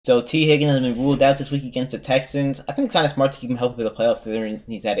So T. Higgins has been ruled out this week against the Texans. I think it's kind of smart to keep him healthy for the playoffs, considering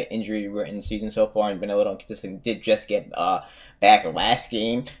he's had an injury-ridden season so far and been a little inconsistent. He did just get back last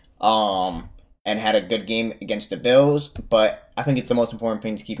game, and had a good game against the Bills. But I think it's the most important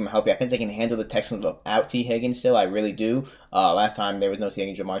thing to keep him healthy. I think they can handle the Texans without T. Higgins still. I really do. Last time there was no T.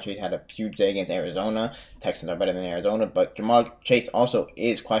 Higgins. Jamar Chase had a huge day against Arizona. Texans are better than Arizona, but Jamar Chase also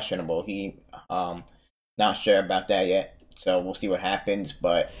is questionable. He not sure about that yet. So we'll see what happens.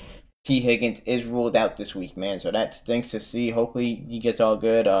 But T. Higgins is ruled out this week, man. So that stinks to see. Hopefully he gets all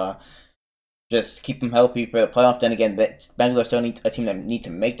good. Just keep him healthy for the playoffs. Then again, the Bengals are still a team that need to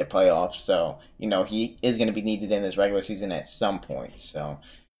make the playoffs. So, he is going to be needed in this regular season at some point. So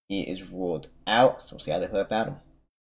he is ruled out. So we'll see how they play without him.